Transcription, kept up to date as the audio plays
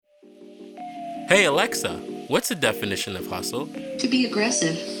Hey Alexa, what's the definition of hustle? To be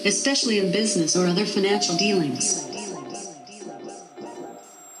aggressive, especially in business or other financial dealings.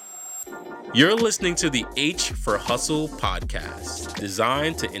 You're listening to the H for Hustle podcast,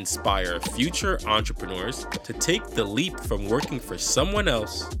 designed to inspire future entrepreneurs to take the leap from working for someone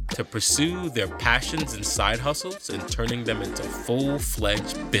else to pursue their passions and side hustles and turning them into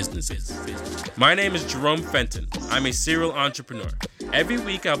full-fledged businesses. My name is Jerome Fenton. I'm a serial entrepreneur. Every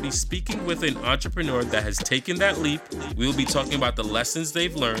week, I'll be speaking with an entrepreneur that has taken that leap. We'll be talking about the lessons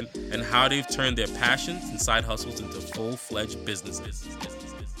they've learned and how they've turned their passions and side hustles into full-fledged businesses.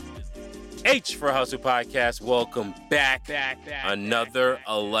 H for Hustle Podcast, welcome back. Another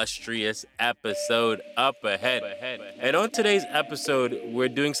illustrious episode up ahead. And on today's episode, we're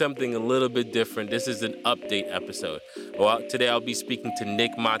doing something a little bit different. This is an update episode. Well, today I'll be speaking to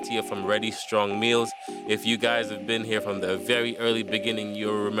Nick Matia from Ready Strong Meals. If you guys have been here from the very early beginning,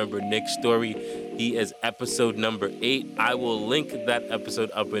 you'll remember Nick's story. He is episode number 8. I will link that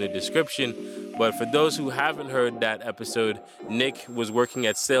episode up in the description. But for those who haven't heard that episode, Nick was working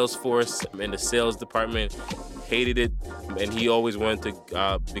at Salesforce in the sales department, hated it, and he always wanted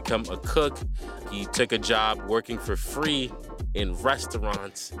to become a cook. He took a job working for free in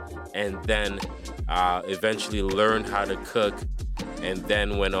restaurants and then eventually learned how to cook and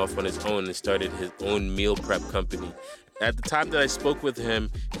then went off on his own and started his own meal prep company. At the time that I spoke with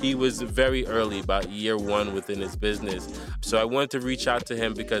him, he was very early, about year 1 within his business. So I wanted to reach out to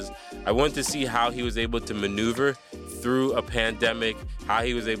him because I wanted to see how he was able to maneuver through a pandemic, how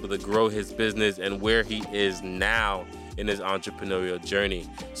he was able to grow his business, and where he is now in his entrepreneurial journey.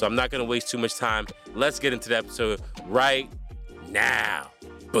 So I'm not going to waste too much time. Let's get into the episode right now.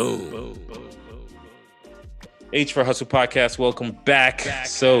 Boom. H for Hustle Podcast, welcome back.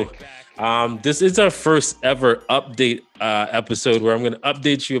 This is our first ever update episode where I'm going to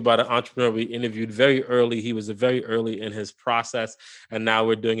update you about an entrepreneur we interviewed very early. He was very early in his process, and now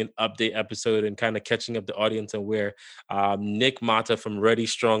we're doing an update episode and kind of catching up the audience on where Nick Mata from Ready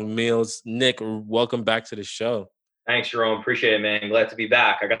Strong Meals. Nick, welcome back to the show. Thanks, Jerome. Appreciate it, man. Glad to be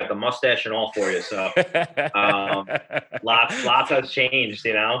back. I got the mustache and all for you. So lots has changed,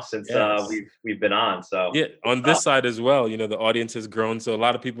 since Yes. we've been on. So yeah, on this side as well, the audience has grown. So a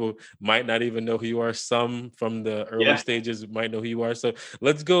lot of people might not even know who you are. Some from the early stages might know who you are. So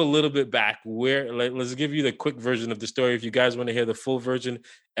let's go a little bit back. Let's give you the quick version of the story. If you guys want to hear the full version,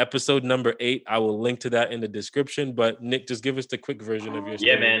 episode number 8, I will link to that in the description. But Nick, just give us the quick version of your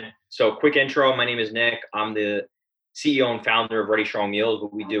story. Yeah, man. So quick intro. My name is Nick. I'm the CEO and founder of Ready Strong Meals.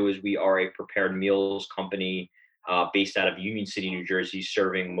 What we do is we are a prepared meals company based out of Union City, New Jersey,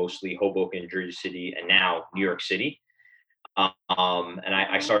 serving mostly Hoboken, Jersey City, and now New York City. And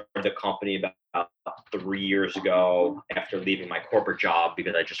I started the company about 3 years ago after leaving my corporate job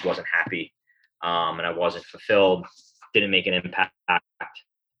because I just wasn't happy and I wasn't fulfilled, didn't make an impact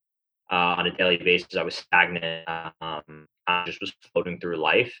on a daily basis. I was stagnant. I just was floating through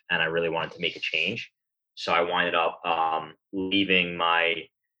life and I really wanted to make a change. So I winded up leaving my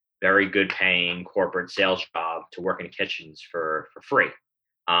very good paying corporate sales job to work in kitchens for free.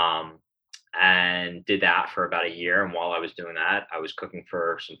 And did that for about a year. And while I was doing that, I was cooking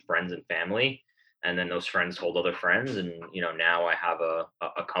for some friends and family. And then those friends told other friends. And, now I have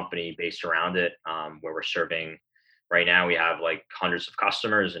a company based around it where we're serving. Right now we have like hundreds of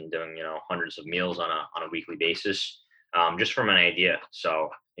customers and doing, hundreds of meals on a weekly basis just from an idea. So,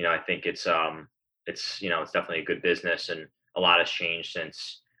 I think it's definitely a good business, and a lot has changed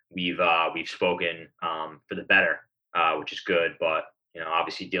since we've spoken for the better, which is good. But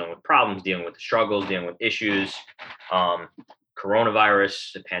obviously dealing with problems, dealing with the struggles, dealing with issues,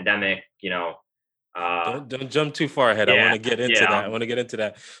 coronavirus, the pandemic. Don't jump too far ahead. I want to get into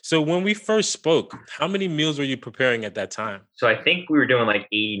that. So when we first spoke, how many meals were you preparing at that time? So I think we were doing like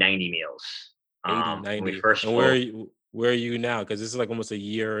 80, 90 meals. 80, 90. When we first and spoke. where are you now? Because this is like almost a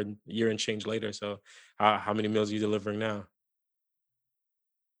year and change later. So how many meals are you delivering now?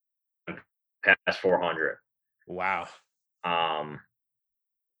 Past 400. Wow.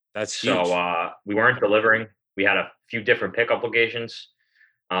 That's huge. So we weren't delivering. We had a few different pickup locations.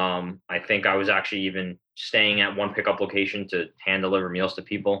 I think I was actually even staying at one pickup location to hand deliver meals to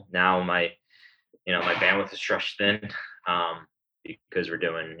people. Now my bandwidth is stretched thin because we're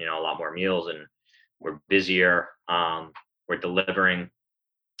doing, a lot more meals and we're busier. We're delivering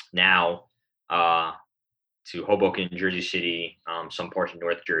now to Hoboken, Jersey City, some parts of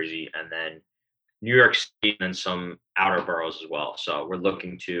North Jersey, and then New York City, and some outer boroughs as well. So we're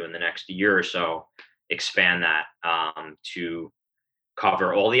looking to, in the next year or so, expand that to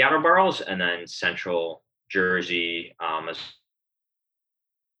cover all the outer boroughs and then central Jersey as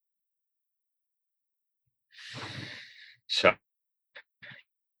So,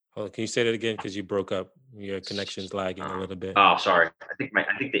 Oh, can you say that again? Because you broke up. Your connection's lagging a little bit. oh, sorry. I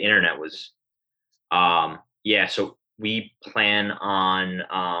think the internet was, yeah. So we plan on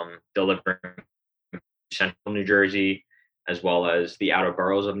delivering central New Jersey as well as the outer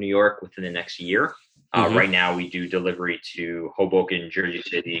boroughs of New York within the next year. Hmm. Right now, we do delivery to Hoboken, Jersey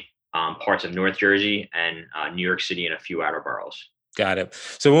City, parts of North Jersey, and New York City, and a few outer boroughs. Got it.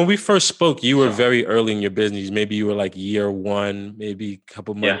 So when we first spoke, you were So, very early in your business. Maybe you were like year one, maybe a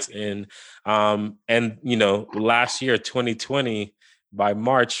couple yeah. months in. And last year, 2020, by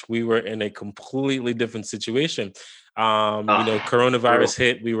March, we were in a completely different situation. Brutal. Coronavirus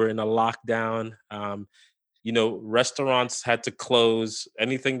hit. We were in a lockdown. Restaurants had to close.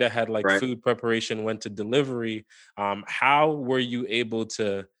 Anything that had like Right. food preparation went to delivery. How were you able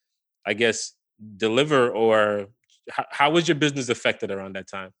to, I guess, deliver, or how was your business affected around that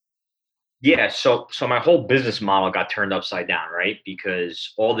time? Yeah. So my whole business model got turned upside down, right?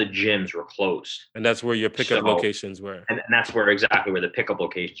 Because all the gyms were closed. And that's where your pickup So, locations were. and that's exactly where the pickup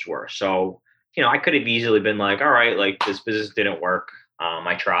locations were. So, I could have easily been like, all right, like this business didn't work.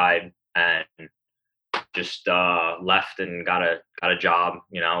 I tried and just left and got a job,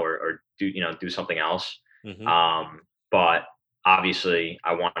 or do something else. Hmm. But obviously,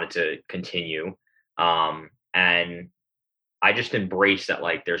 I wanted to continue, and I just embrace that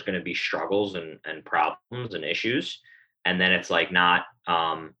like there's going to be struggles and problems and issues, and then it's like not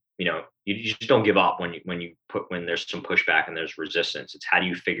you just don't give up when there's some pushback and there's resistance. It's how do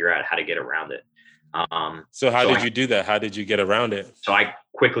you figure out how to get around it. Um, So how so did I you do that? How ddid you get around it? so I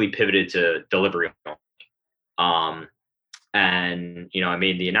quickly pivoted to delivery. Um, and I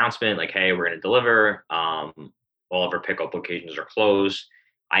made the announcement like, hey, we're going to deliver. All of our pickup locations are closed.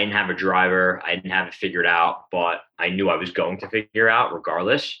 I didn't have a driver. I didn't have it figured out, but I knew I was going to figure out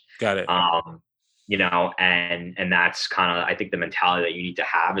regardless. Got it. And that's kind of, I think, the mentality that you need to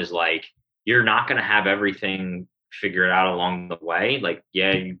have is like you're not going to have everything figured out along the way. Like,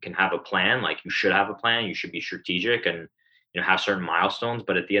 yeah, you can have a plan. Like, you should have a plan. You should be strategic and have certain milestones.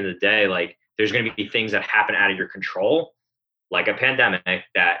 But at the end of the day, like there's going to be things that happen out of your control, like a pandemic,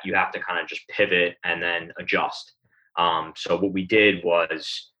 that you have to kind of just pivot and then adjust. So what we did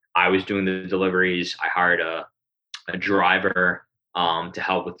was I was doing the deliveries. I hired a driver to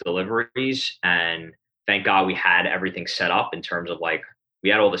help with deliveries, and thank God we had everything set up in terms of like we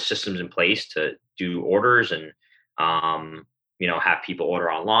had all the systems in place to do orders and have people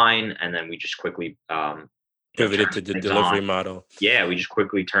order online, and then we just quickly Pivoted turn to the things on. delivery model. Yeah, we just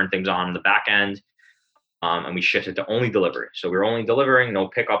quickly turned things on in the back end, and we shifted to only delivery. So we were only delivering, no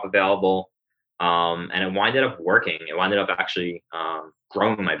pickup available, and it winded up working. It winded up actually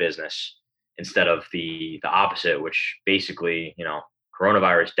growing my business instead of the opposite, which basically,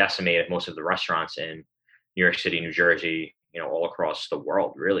 coronavirus decimated most of the restaurants in New York City, New Jersey, all across the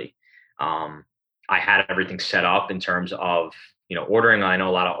world, really. Um, I had everything set up in terms of ordering. I know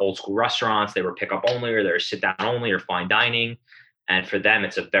a lot of old school restaurants, they were pickup only, or they were sit down only, or fine dining. And for them,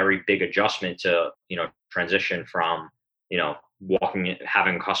 it's a very big adjustment to transition from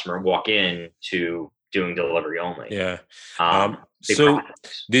having a customer walk in to doing delivery only. Yeah. um Big So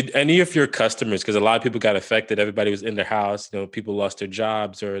projects. did any of your customers, because a lot of people got affected, everybody was in their house, people lost their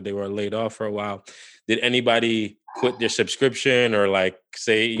jobs or they were laid off for a while. Did anybody quit their subscription or like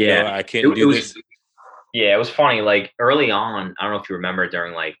say, Yeah, I it, can't it do was this? yeah, it was funny. Like early on, I don't know if you remember,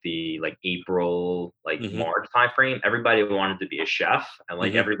 during like the April, like Hmm. March time frame, everybody wanted to be a chef, and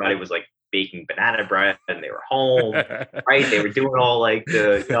like Hmm. everybody was like baking banana bread, and they were home, right? They were doing all like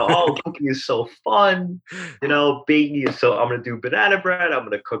the oh, cooking is so fun, baking is so, I'm gonna do banana bread, I'm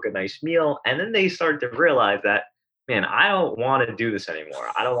gonna cook a nice meal, and then they started to realize that, man, I don't want to do this anymore.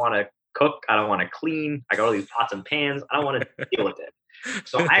 I don't want to cook. I don't want to clean. I got all these pots and pans. I don't want to deal with it.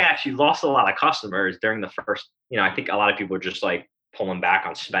 So I actually lost a lot of customers during the first, I think a lot of people were just like pulling back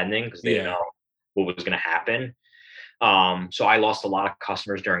on spending because they didn't Yeah. know what was going to happen. So I lost a lot of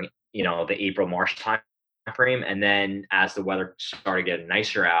customers during, the April, March time frame. And then as the weather started getting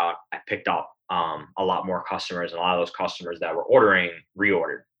nicer out, I picked up a lot more customers, and a lot of those customers that were ordering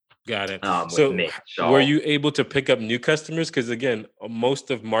reordered Got it. with So, me. were So you able to pick up new customers? Because again,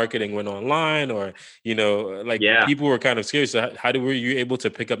 most of marketing went online, or like yeah, people were kind of scared. So, were you able to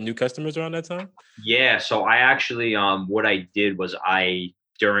pick up new customers around that time? yeah. So I actually, what I did was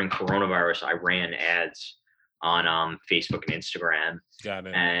during coronavirus, I ran ads on Facebook and Instagram, Got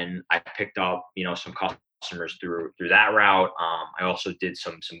it. and I picked up, some customers through that route. I also did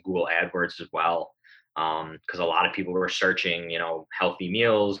some Google AdWords as well, because a lot of people were searching, healthy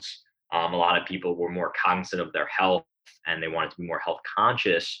meals. A lot of people were more cognizant of their health, and they wanted to be more health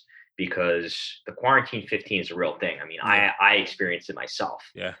conscious because the quarantine 15 is a real thing. I mean, Yeah. I experienced it myself.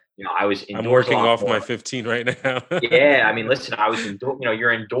 Yeah. I was I'm indoors a working lot off my more. 15 right now. Yeah, I mean, listen, I was indoor.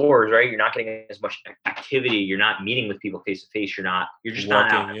 You're indoors, right? You're not getting as much activity. You're not meeting with people face to face. You're just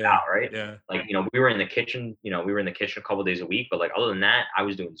not out Walking. and Yeah. about, right? Yeah. Like, we were in the kitchen. We were in the kitchen a couple days a week, but like other than that, I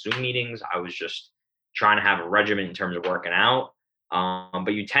was doing Zoom meetings. I was just trying to have a regimen in terms of working out.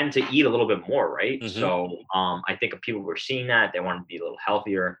 But you tend to eat a little bit more, right? Hmm. So I think if people were seeing that, they wanted to be a little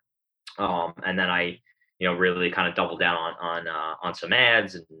healthier. And then I, really kind of doubled down on some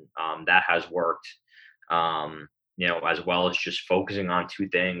ads, and that has worked. As well as just focusing on two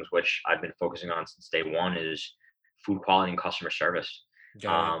things, which I've been focusing on since day one, is food quality and customer service.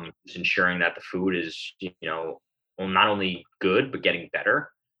 Got it. Just ensuring that the food is, well, not only good but getting better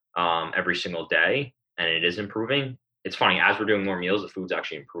every single day, and it is improving. It's funny, as we're doing more meals, the food's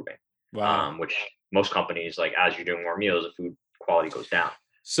actually improving. Wow. Which most companies, like, as you're doing more meals, the food quality goes down.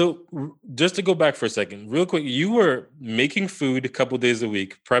 So just to go back for a second, real quick, you were making food a couple days a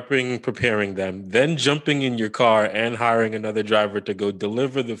week, prepping, preparing them, then jumping in your car and hiring another driver to go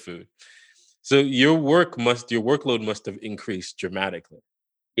deliver the food. So your workload must have increased dramatically.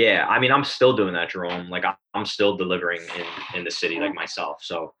 Yeah, I mean, I'm still doing that, Jerome. Like, I'm still delivering in the city, like, myself.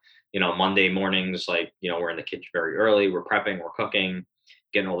 So, Monday mornings, like, we're in the kitchen very early. We're prepping, we're cooking,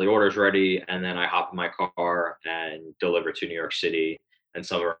 getting all the orders ready, and then I hop in my car and deliver to New York City and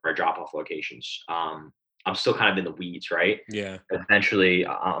some of our drop-off locations. I'm still kind of in the weeds, right? Yeah. Eventually,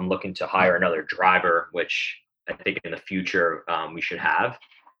 I'm looking to hire another driver, which I think in the future we should have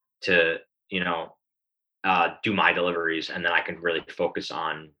to, you know, do my deliveries, and then I can really focus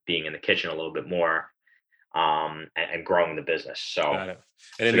on being in the kitchen a little bit more, and growing the business. So, Got it.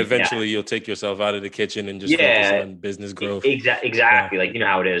 And so then yeah, eventually you'll take yourself out of the kitchen and just focus yeah, on business growth. Yeah. exactly. Like,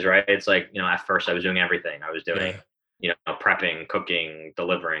 how it is, right? It's like, at first I was doing everything. I was doing, Yeah. prepping, cooking,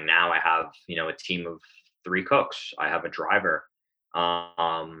 delivering. Now I have, a team of three cooks. I have a driver.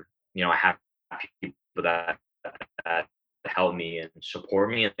 I have people that help me and support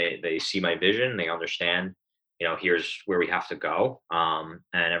me, and they see my vision. They understand, here's where we have to go. And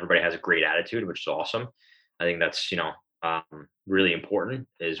everybody has a great attitude, which is awesome. I think that's, really important,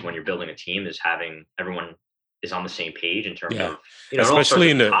 is when you're building a team, is having everyone is on the same page in terms Yeah. of, it all starts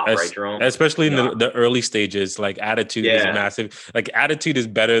at the top, right, Jerome? Especially in You know, the early stages, like attitude is yeah, massive. Like attitude is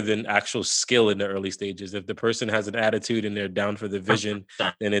better than actual skill in the early stages. If the person has an attitude and they're down for the vision,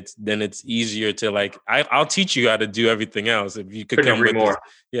 100%. then it's easier to like I'll teach you how to do everything else if you could Couldn't come agree with this. more.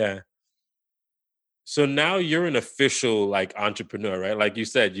 Yeah. So now you're an official like entrepreneur, right? Like you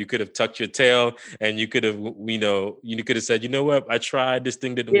said, you could have tucked your tail and you could have, you could have said, you know what, I tried, this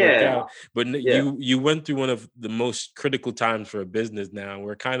thing didn't work Yeah, out. But yeah. you went through one of the most critical times for a business now.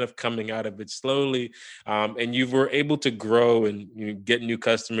 We're kind of coming out of it slowly. And you were able to grow and get new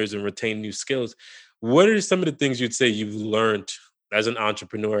customers and retain new skills. What are some of the things you'd say you've learned as an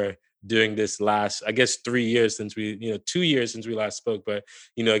entrepreneur during this last, I guess, 3 years since 2 years since we last spoke, but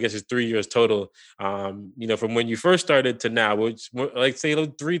I guess it's 3 years total, from when you first started to now, which like say those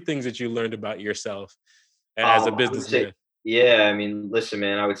three things that you learned about yourself as a I would say, businessman. yeah. I mean, listen,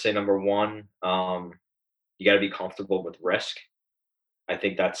 man. I would say number one, you got to be comfortable with risk. I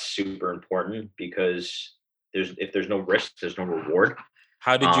think that's super important, because if there's no risk, there's no reward.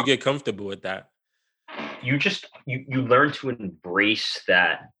 How did you Um, get comfortable with that? you learn to embrace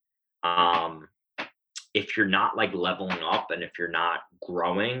that. Um, if you're not, like, leveling up, and if you're not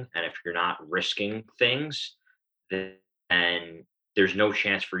growing, and if you're not risking things, then there's no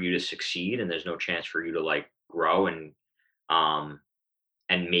chance for you to succeed, and there's no chance for you to, like, grow um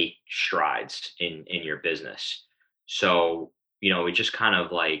and make strides in your business. So, it just kind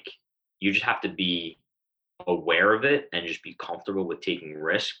of like, you just have to be aware of it and just be comfortable with taking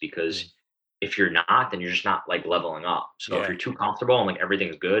risk, Mm. because if you're not, then you're just not, like, leveling up. So if Yeah. you're too comfortable and, like,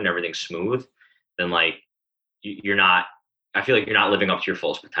 everything's good and everything's smooth, then, like, you're not, I feel like you're not living up to your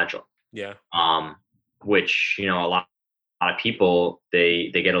fullest potential. Yeah. Um, which, a lot of people, they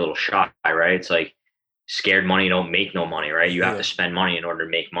get a little shy, right? It's like, scared money don't make no money, right? You have to Yeah. spend money in order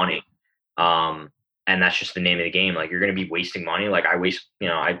to make money. Um, and that's just the name of the game. Like, you're gonna be wasting money. Like, I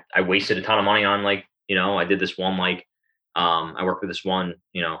wasted a ton of money on, like, I did this one, like, I worked with this one,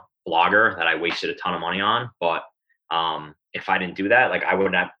 blogger that I wasted a ton of money on. But if I didn't do that, like, I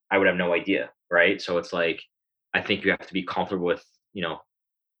would have no idea, right? So it's like, I think you have to be comfortable with,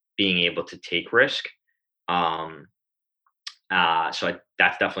 being able to take risk. Um, that's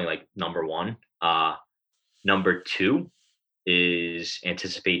definitely, like, number one. Number two is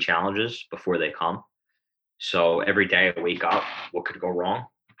anticipate challenges before they come. So every day I wake up, what could go wrong?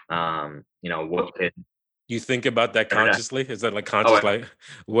 What could You think about that every day. consciously? Is that like Oh, conscious, like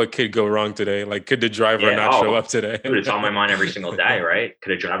what could go wrong today? Like, could the driver yeah. not show Oh, up today? dude, it's on my mind every single day, right?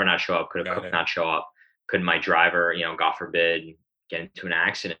 Could a driver not show up? Could a Got cook it. not show up? Could my driver, God forbid, get into an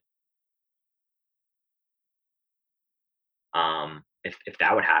accident? If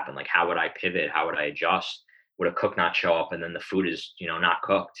that would happen, like how would I pivot? How would I adjust? Would a cook not show up and then the food is, not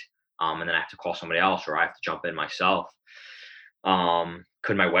cooked? And then I have to call somebody else or I have to jump in myself.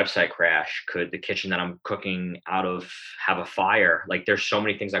 Could my website crash? Could the kitchen that I'm cooking out of have a fire? Like there's so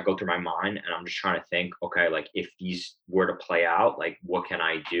many things that go through my mind and I'm just trying to think, okay, like if these were to play out, like what can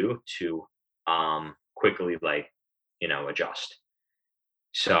I do to quickly like, adjust?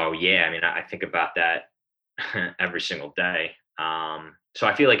 So yeah, I mean, I think about that every single day. So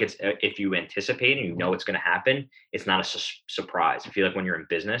I feel like it's if you anticipate and you know it's going to happen, it's not a surprise. I feel like when you're in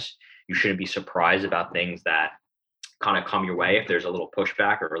business, you shouldn't be surprised about things that kind of come your way. If there's a little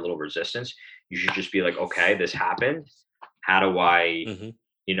pushback or a little resistance, you should just be like, okay, this happened. How do I,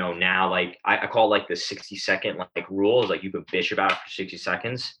 Hmm. now like I call it like the 60-second like rule is like you can bitch about it for 60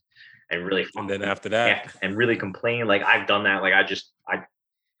 seconds and really And then after yeah, that, and really complain. Like I've done that.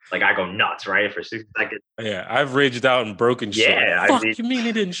 Like I go nuts, right? For 60 seconds. yeah, I've raged out and broken shit. Like, Yeah. I mean, fuck, you mean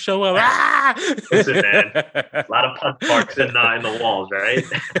he didn't show up? Ah! listen, man, a lot of punch marks in the walls, right?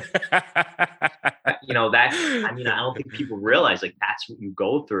 I mean, I don't think people realize like that's what you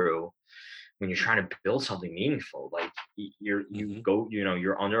go through when you're trying to build something meaningful. Like Mhm.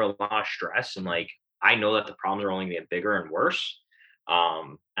 you're under a lot of stress and like I know that the problems are only gonna get bigger and worse.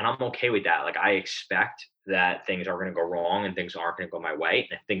 And I'm okay with that. Like I expect that things are gonna go wrong and things aren't gonna go my way.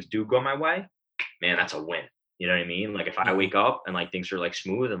 And if things do go my way, man, that's a win. You know what I mean? Like if I Mhm. wake up and like things are like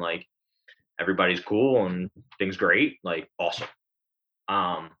smooth and like everybody's cool and things great, like awesome.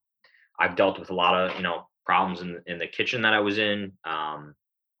 Um, I've dealt with a lot of problems in the kitchen that I was in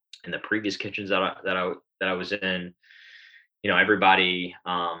the previous kitchens that I was in. Everybody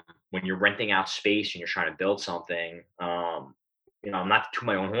when you're renting out space and you're trying to build something. I'm not to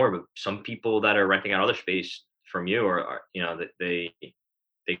my own horn, but some people that are renting out other space from you are that they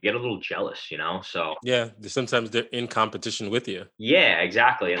get a little jealous. So Yeah, sometimes they're in competition with you. yeah,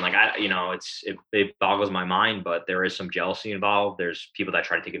 exactly. And like it boggles my mind, but there is some jealousy involved. There's people that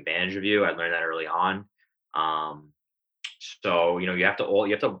try to take advantage of you. I learned that early on. Um, so you have to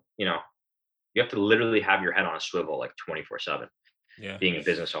literally have your head on a swivel like 24/7 Yeah. being a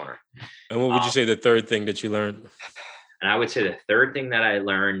business owner. And what would you Um, say the third thing that you learned? and I would say the third thing that I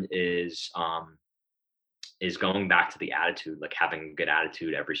learned is going back to the attitude, like having a good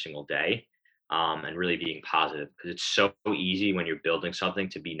attitude every single day, and really being positive because it's so easy when you're building something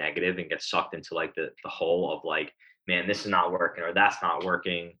to be negative and get sucked into like the hole of like, man, this is not working or that's not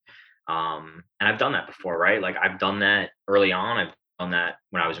working. And I've done that before, right? Like I've done that early on. I've done that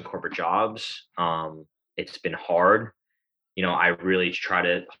when I was in corporate jobs. It's been hard. I really try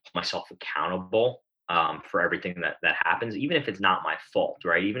to hold myself accountable for everything that happens, even if it's not my fault,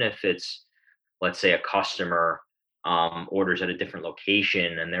 right? Even if it's, let's say, a customer orders at a different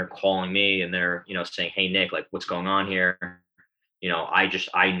location and they're calling me and they're saying, "Hey Nick, like what's going on here?"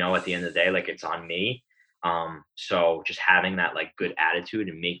 I know at the end of the day, like it's on me. So just having that like good attitude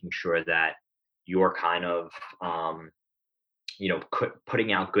and making sure that you're kind of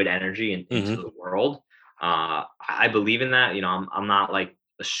putting out good energy into Hmm. the world. I believe in that. I'm not like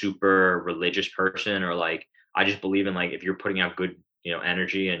a super religious person or like I just believe in like if you're putting out good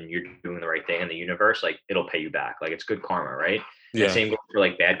energy and you're doing the right thing in the universe, like it'll pay you back. Like it's good karma, right? And Yeah. same goes for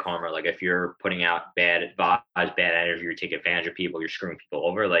like bad karma. Like if you're putting out bad vibes, bad energy, you're taking advantage of people, you're screwing people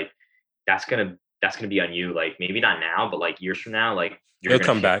over. Like that's gonna be on you. Like maybe not now, but like years from now, like you're It'll gonna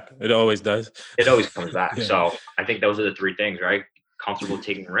come feel back. It always does. it always comes back. Yeah. So I think those are the three things, right? Comfortable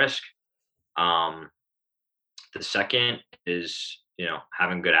taking risk. Um, the second is,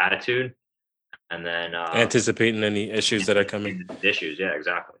 having good attitude, and then Anticipating any issues that are coming. anticipating the issues. Yeah,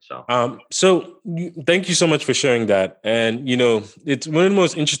 exactly. So, Thank you so much for sharing that. And it's one of the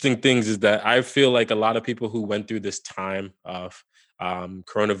most interesting things is that I feel like a lot of people who went through this time of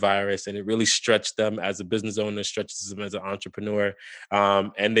coronavirus and it really stretched them as a business owner, stretches them as an entrepreneur,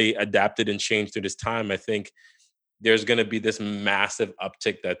 and they adapted and changed through this time. I think there's going to be this massive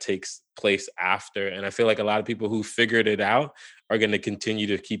uptick that takes place after. And I feel like a lot of people who figured it out are going to continue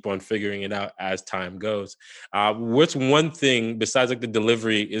to keep on figuring it out as time goes. What's one thing besides like the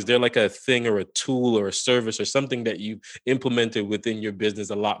delivery? Is there like a thing or a tool or a service or something that you implemented within your business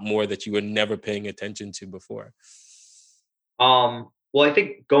a lot more that you were never paying attention to before? well, I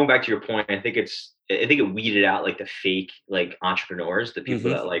think going back to your point, I think it weeded out like the fake like entrepreneurs, the people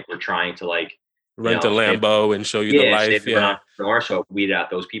Hmm. that like were trying to like, Rent a say, Lambo and show you the yeah, say life. they were an Yeah. entrepreneur, so it weeded out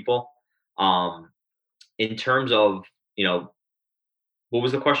those people. Um, in terms of, what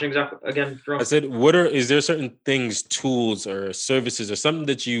was the question exactly again, I Jerome? said, is there certain things, tools or services or something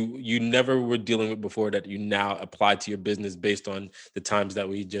that you never were dealing with before that you now apply to your business based on the times that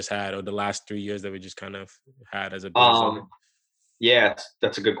we just had or the last 3 years that we just kind of had as a business owner? Um, yeah,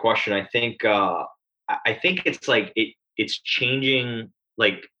 that's a good question. I think it's like it's changing.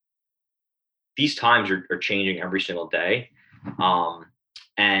 Like these times are changing every single day, um,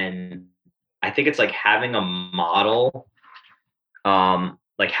 and I think it's like having a model,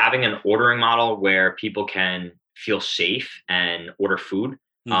 like having an ordering model where people can feel safe and order food.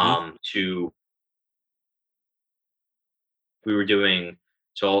 Mm-hmm. To we were doing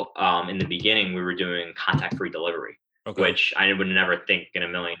in the beginning we were doing contact free delivery, Okay. which I would never think in a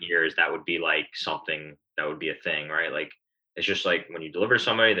million years that would be like something that would be a thing, right? Like it's just like when you deliver to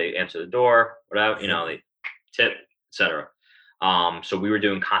somebody, they answer the door, whatever, Yeah. they tip, etc. So we were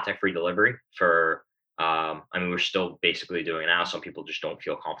doing contact free delivery for I mean we're still basically doing it now. Some people just don't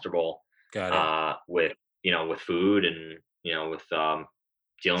feel comfortable Got it. with with food and with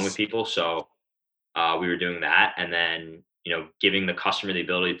dealing with S- people. So we were doing that, and then giving the customer the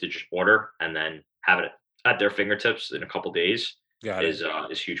ability to just order and then have it at their fingertips in a couple days Got it.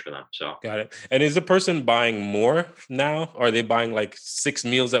 is huge for them. So Got it. And is the person buying more now? Are they buying like 6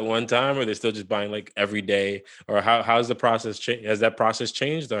 meals at one time, or they still just buying like every day? Or how's the process Has that process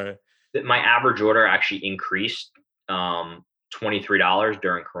changed? Or my average order actually increased $23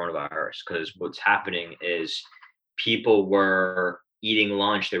 during coronavirus, because what's happening is people were eating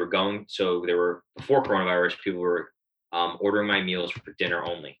lunch. They were before coronavirus. People were ordering my meals for dinner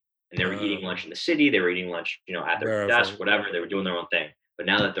only, and they were eating uh, lunch in the city. They were eating lunch, at their desk, verify? whatever. They were doing their own thing. But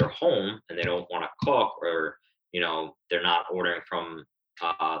now that they're home and they don't want to cook, or they're not ordering from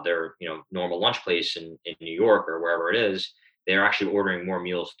their normal lunch place in New York or wherever it is, they're actually ordering more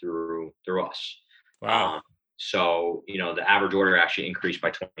meals through us. Wow. Um, so the average order actually increased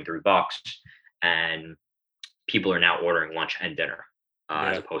by $23, and people are now ordering lunch and dinner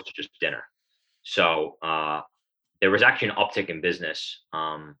as Yeah. opposed to just dinner. So there was actually an uptick in business,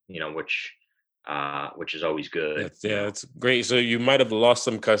 which is always good. That's great. So you might have lost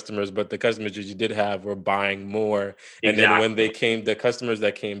some customers, but the customers that you did have were buying more. And then when Exactly. the customers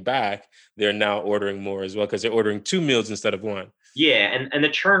that came back, they're now ordering more as well because they're ordering 2 meals instead of one. Yeah, and the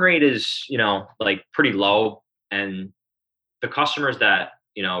churn rate is like pretty low, and the customers that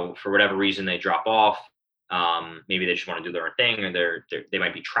for whatever reason they drop off, maybe they just want to do their own thing, or they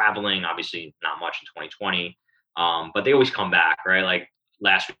might be traveling, obviously not much in 2020, but they always come back, right? Like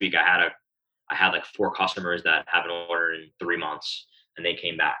last week I had like 4 customers that haven't ordered in 3 months, and they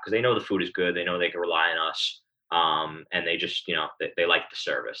came back because they know the food is good, they know they can rely on us, and they just they like the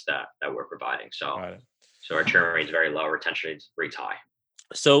service that we're providing. So Got it. our churn rate is very low, retention rate's high.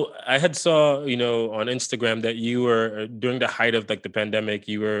 So I had saw, on Instagram that you were during the height of like the pandemic,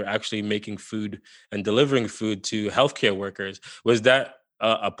 you were actually making food and delivering food to healthcare workers. Was that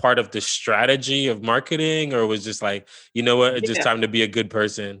a part of the strategy of marketing, or was just like, you know what, it's just Yeah. time to be a good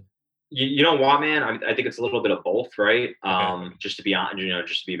person? You know what, man? I think it's a little bit of both, right? Okay. Just to be on,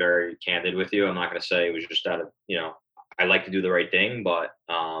 just to be very candid with you, I'm not going to say it was just out of, I like to do the right thing, but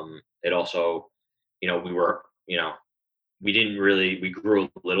it also, we were, we didn't really, we grew a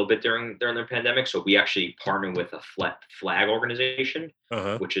little bit during the pandemic, so we actually partnered with a flag organization, Uh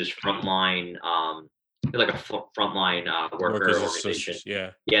huh. which is frontline, like a frontline worker Workers organization. association.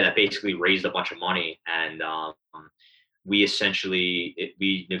 Yeah. Yeah, that basically raised a bunch of money, and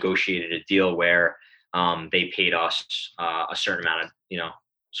we negotiated a deal where they paid us a certain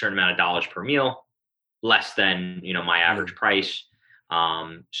amount of dollars per meal, less than my average Mm, price.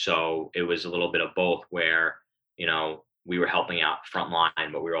 So it was a little bit of both, where we were helping out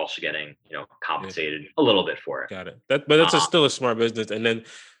frontline, but we were also getting yeah. compensated a little bit for it. Got it. But that's Um, still a smart business. And then,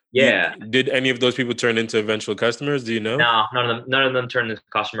 yeah, did any of those people turn into eventual customers? Do you know? no, none of them turned into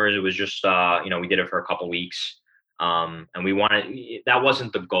customers. It was just we did it for a couple weeks. And we wanted, that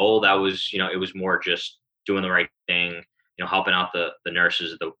wasn't the goal. That was, it was more just doing the right thing, helping out the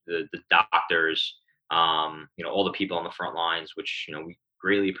nurses, the doctors, all the people on the front lines, which, we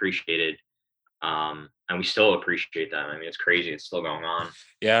greatly appreciated. And we still appreciate that. I mean, it's crazy. It's still going on.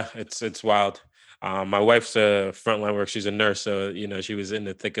 Yeah, it's wild. My wife's a frontline worker. She's a nurse, so she was in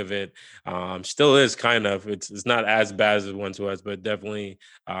the thick of it. Still is kind of. It's not as bad as it once was, but definitely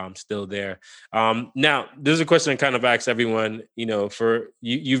still there. Now, there's a question I kind of ask everyone. For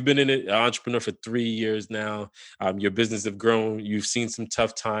you, you've been in it, an entrepreneur for 3 years now. Your business have grown. You've seen some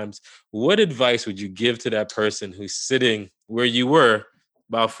tough times. What advice would you give to that person who's sitting where you were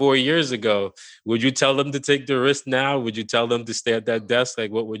about 4 years ago? Would you tell them to take the risk now? Would you tell them to stay at that desk? Like,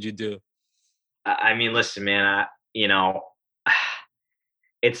 what would you do? I mean, listen, man, you know,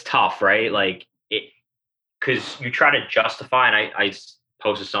 it's tough, right? Like it, because you try to justify, and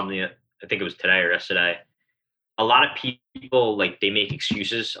posted something, I think it was today or yesterday. A lot of people, like, they make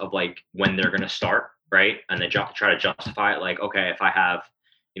excuses of like when they're gonna start, right? And they try to justify it, like, okay, if I have,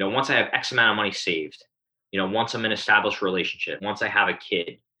 once I have X amount of money saved, once I'm in an established relationship, once I have a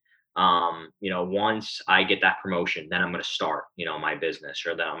kid, once I get that promotion, then I'm gonna start, my business,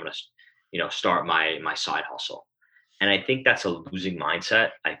 or then I'm gonna, start my side hustle. And I think that's a losing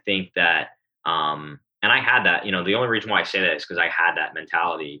mindset. I think that, and I had that, the only reason why I say that is because I had that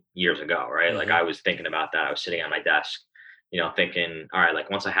mentality years ago, right? Like, I Hmm. was thinking about that. I was sitting at my desk, thinking, all right, like,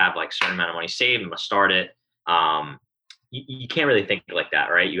 once I have like a certain amount of money saved, I'm gonna start it. Um, you can't really think like that,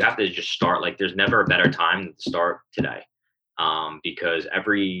 right? You have to just start. Like, there's never a better time than to start today. Because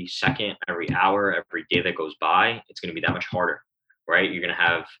every second, every hour, every day that goes by, it's going to be that much harder, right? You're going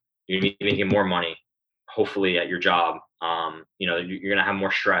to be making more money, hopefully, at your job. You're going to have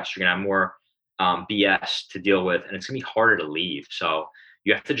more stress. You're going to have more BS to deal with, and it's going to be harder to leave. So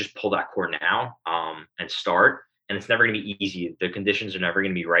you have to just pull that cord now, and start. And it's never going to be easy. The conditions are never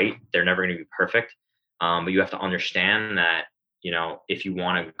going to be right. They're never going to be perfect. But you have to understand that, if you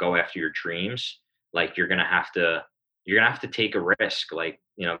want to go after your dreams, like, you're gonna have to take a risk. Like,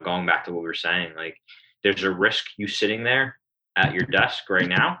 going back to what we were saying, like, there's a risk you sitting there at your desk right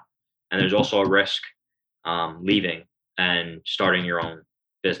now, and there's also a risk leaving and starting your own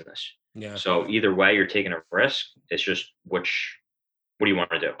business. Yeah. So either way, you're taking a risk. It's just what do you want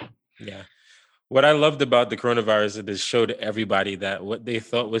to do? Yeah. What I loved about the coronavirus is it showed everybody that what they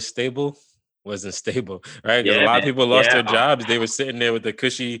thought was stable wasn't stable, right? Because a Yeah, lot of man. people lost Yeah, their jobs. They were sitting there with the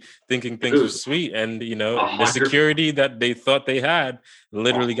cushy, thinking things were dude, sweet, and a the hundred security that they thought they had a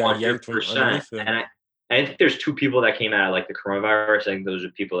literally got hundred yanked from percent. underneath them. And I think there's two people that came out of like the coronavirus. I think those are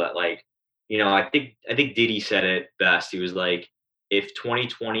people that, like, I think Diddy said it best. He was like, if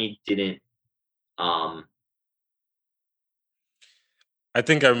 2020 didn't um I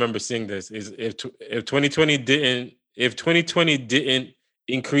think I remember seeing this. Is if 2020 didn't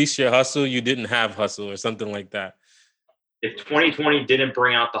increase your hustle, you didn't have hustle or something like that. if 2020 didn't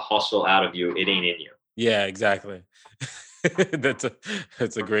bring out the hustle out of you, it ain't in you. Yeah, exactly. that's a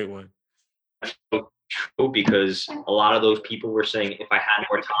that's a great one. So true, because a lot of those people were saying, if I had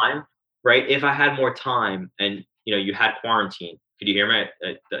more time, right? If I had more time, and you had quarantine. Could you hear me?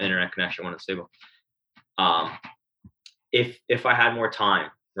 The internet connection went unstable. Um, if I had more time,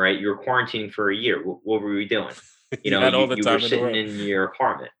 right? You were quarantining for a year. What were we doing? You had all You the you were time in the sitting world. in your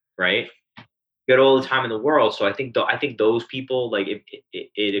apartment, right? You had all the time in the world. So I think those people, like,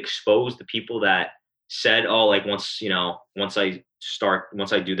 it exposed the people that said, oh, like, once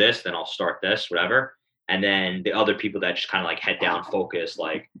I do this, then I'll start this, whatever. And then the other people that just kind of like head down focus,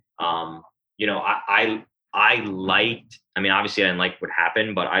 like, um, I liked. I mean, obviously, I didn't like what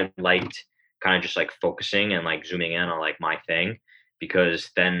happened, but I liked kind of just like focusing and like zooming in on like my thing, because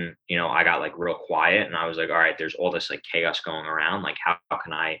then I got like real quiet, and I was like, all right, there's all this like chaos going around. Like, how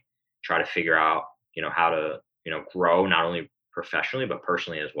can I try to figure out how to grow, not only professionally but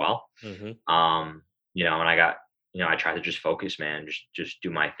personally as well. Hmm. And I tried to just focus, man, just do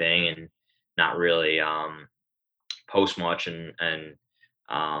my thing, and not really post much, and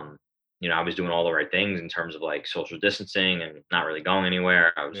um I was doing all the right things in terms of like social distancing and not really going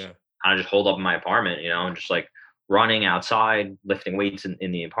anywhere. I was Yeah. kind of just holed up in my apartment, and just like running outside, lifting weights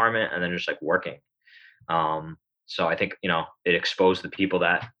in the apartment, and then just like working. So I think, it exposed the people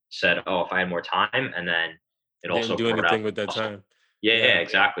that said, oh, if I had more time, and then it Didn't also do brought out anything with that hustle. time. Yeah, yeah, Yeah.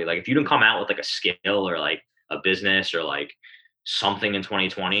 exactly. Like, if you didn't come out with like a skill or like a business or like something in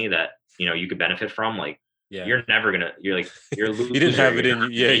 2020 that you could benefit from, like, Yeah. you're a You didn't loser. have You're it not in you. gonna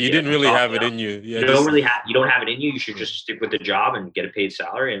Yeah, make you it. didn't That's really tough, have it in you. Yeah, You you don't have it in you. You should yeah. just stick with the job and get a paid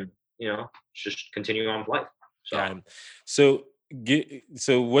salary, and just continue on with life. So Got it. So,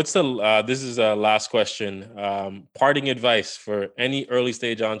 what's the this is a last question. Parting advice for any early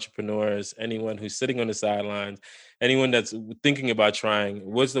stage entrepreneurs, anyone who's sitting on the sidelines, anyone that's thinking about trying.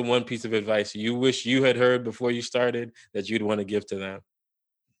 What's the one piece of advice you wish you had heard before you started that you'd want to give to them?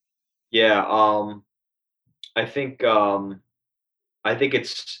 yeah, I think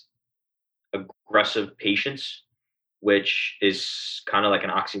it's aggressive patience, which is kind of like an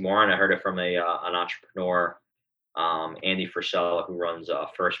oxymoron. I heard it from an entrepreneur, Andy Frisella, who runs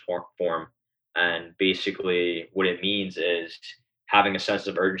First Form, and basically what it means is having a sense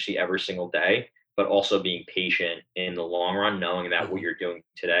of urgency every single day, but also being patient in the long run, knowing that what Hmm. you're doing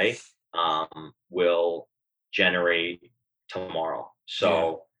today will generate tomorrow. Yeah.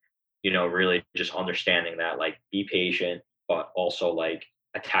 So really just understanding that, like, be patient, but also like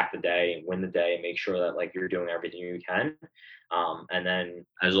attack the day and win the day and make sure that like you're doing everything you can. And then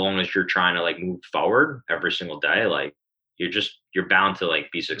as long as you're trying to like move forward every single day, like you're bound to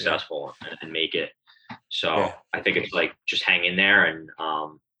like be Yeah. successful and make it. So Yeah. I think it's like just hang in there and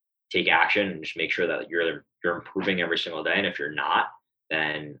take action and just make sure that you're improving every single day. And if you're not,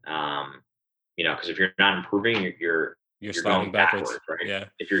 then because if you're not improving, You're you're sliding going backwards. backwards, right? Yeah.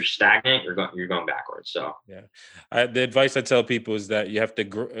 If you're stagnant, you're going backwards. So Yeah. The advice I tell people is that you have to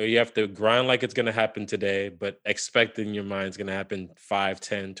grind like it's going to happen today, but expect in your mind it's going to happen 5,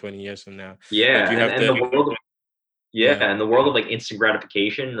 10, 20 years from now. Like yeah, you and have and to, the world of yeah. yeah, and the world of like instant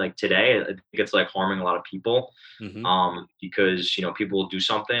gratification, like today, I think it's like harming a lot of people. Hmm. Because people will do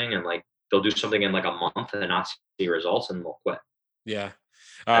something and like they'll do something in like a month and then not see results and they'll quit. Yeah.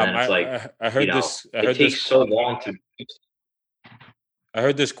 And then it's like, I heard this, it takes so long to. I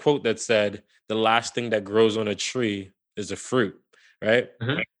heard this quote that said, the last thing that grows on a tree is a fruit, right?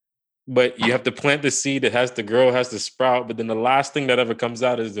 Mhm. But you have to plant the seed, it has to grow, it has to sprout, but then the last thing that ever comes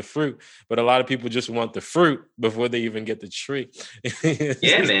out is the fruit. But a lot of people just want the fruit before they even get the tree.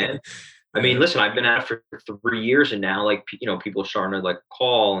 Yeah, man. I mean, Yeah. listen, I've been at it for 3 years, and now, like, people are starting to like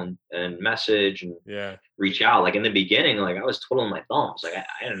call and message and Yeah. reach out. Like in the beginning, like I was twiddling my thumbs. Like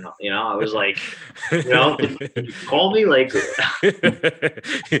I don't know, I was like, call me, like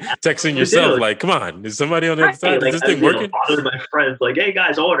Texting I did yourself like, like, come on, is somebody on the other right, side? Is like this I thing did a working? lot of my friends, like, hey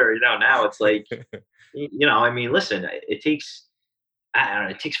guys, order. Now it's like, I mean, listen, it takes, I don't know,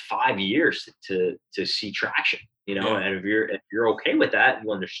 it takes 5 years to see traction. Yeah. And if you're okay with that,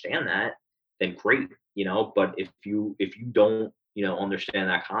 you understand that, then great. But if you don't understand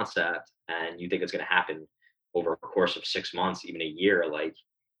that concept and you think it's going to happen over a course of 6 months, even a year, like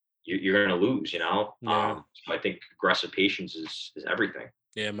you're going to lose. Yeah. So I think aggressive patience is everything.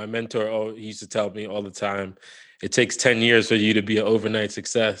 Yeah, my mentor, he used to tell me all the time, it takes 10 years for you to be an overnight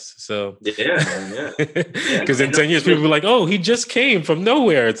success. So, Yeah, man. Yeah, yeah. because in And 10 years, people listen, were like, oh, he just came from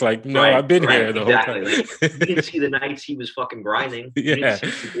nowhere. It's like, no, right, I've been right, here the whole time. exactly. Like you didn't see the nights he was fucking grinding. You didn't Yeah.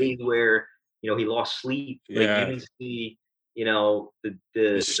 see the days where he lost sleep. Like you Yeah. didn't see the The the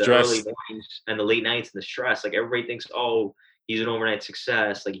early stress. mornings and the late nights and the stress. Like everybody thinks, oh, he's an overnight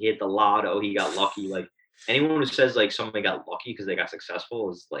success. Like he hit the lotto, he got lucky. Like anyone who says like somebody got lucky because they got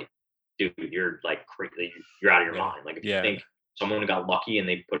successful is like, dude, you're like crazy. You're out of your Yeah. mind. Like if you Yeah. think someone got lucky and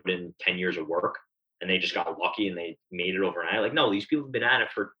they put in 10 years of work and they just got lucky and they made it overnight. Like, no, these people have been at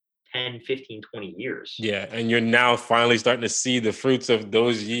it for 10, 15, 20 years. Yeah. And you're now finally starting to see the fruits of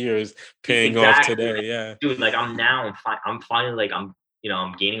those years paying off Exactly. today. Like, Yeah. dude, like I'm finally like I'm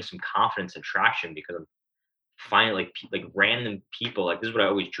gaining some confidence and traction because I'm finally like random people. Like this is what I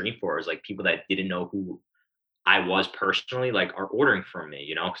always dream for, is like people that didn't know who I was personally, like, are ordering from me,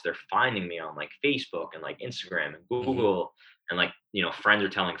 because they're finding me on like Facebook and like Instagram and Hmm. Google, and like, friends are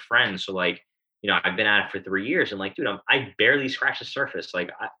telling friends. So like, I've been at it for 3 years, and like, dude, I barely scratched the surface.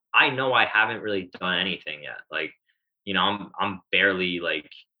 Like I know I haven't really done anything yet. Like, I'm barely like,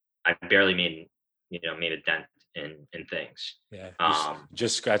 I barely made a dent in things. Yeah, Um,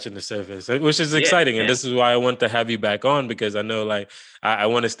 just scratching the surface, which is yeah, exciting, and man. this is why I want to have you back on, because I know, like, I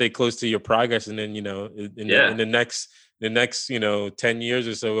want to stay close to your progress, and then in Yeah, the next 10 years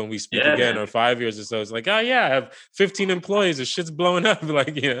or so when we speak yeah, again, man. or 5 years or so, it's like, oh yeah, I have 15 employees, the shit's blowing up,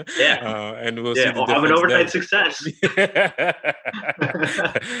 like, Yeah, and we'll see yeah. the Oh, I'm an difference overnight then. success.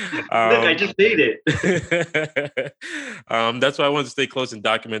 Look, I um, just made it. that's why I wanted to stay close and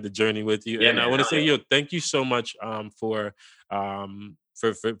document the journey with you. Yeah, And I man. want to Hell say, yeah. yo, thank you so much for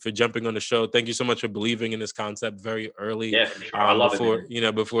jumping on the show. Thank you so much for believing in this concept very early. Yeah, for sure. I love it, Before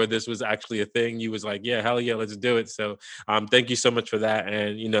man. before this was actually a thing, you was like, yeah, hell yeah, let's do it. So thank you so much for that.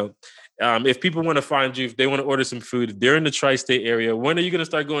 And if people want to find you, if they want to order some food, if they're in the tri-state area, when are you gonna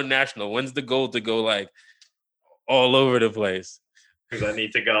start going national? When's the goal to go like all over the place? Because I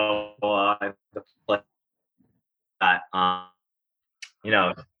need to go to play that. You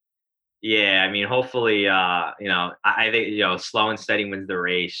know, yeah. I mean, hopefully, I think slow and steady wins the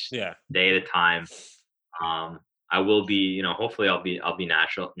race, Yeah. day at a time. I will be, hopefully, I'll be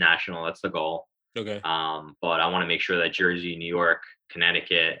national. That's the goal. Okay. But I want to make sure that Jersey, New York,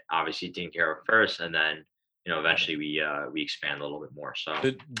 Connecticut, obviously taken care of first, and then Yeah. eventually we expand a little bit more. So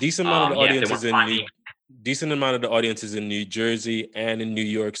The decent amount of the yeah, if they audience want is to in find New me, decent amount of the audience is in New Jersey and in New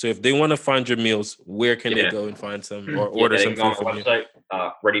York. So if they want to find your meals, where can they yeah, go and find some or yeah, order they some can go on food my from you? website,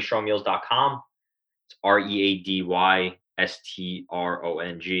 readystrongmeals.com. It's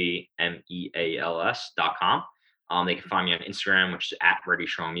ReadyStrongMeals.com. They can find me on Instagram, which is at Ready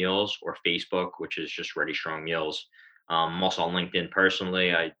Strong Meals, or Facebook, which is just Ready Strong Meals. I'm also on LinkedIn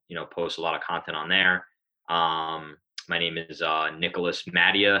personally. I post a lot of content on there. My name is Nicholas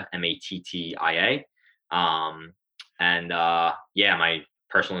Mattia, Mattia. My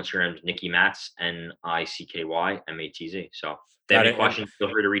personal Instagram is Nicky Matz, NICKYMATZ. So if they have any questions, feel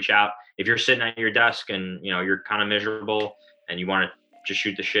free to reach out. If you're sitting at your desk and you're kind of miserable and you want to just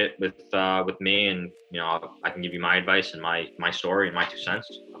shoot the shit with me, and I can give you my advice and my story and my 2 cents.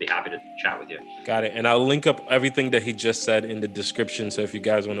 I'll be happy to chat with you. Got it. And I'll link up everything that he just said in the description. So if you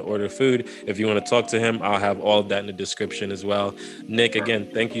guys want to order food, if you want to talk to him, I'll have all of that in the description as well. Nick, again,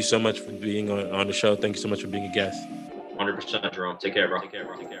 thank you so much for being on the show. Thank you so much for being a guest. 100%, Jerome. Take care, bro.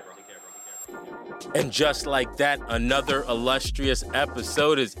 And just like that, another illustrious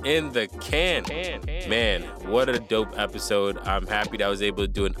episode is in the can. Man, what a dope episode. I'm happy that I was able to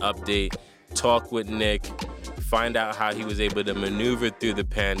do an update, talk with Nick, find out how he was able to maneuver through the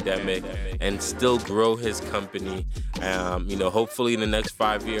pandemic and still grow his company. Hopefully in the next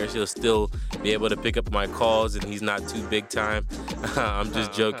 5 years, he'll still be able to pick up my calls and he's not too big time. I'm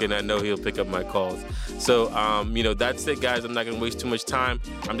just joking. I know he'll pick up my calls. So, that's it, guys. I'm not going to waste too much time.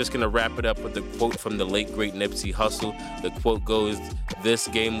 I'm just going to wrap it up with a quote from the late, great Nipsey Hussle. The quote goes, "This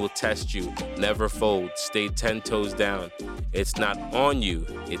game will test you. Never fold. Stay 10 toes down. It's not on you.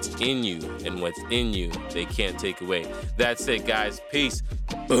 It's in you. And what's in you, they can't take away." That's it, guys. Peace.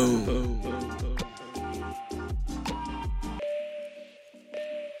 Boom.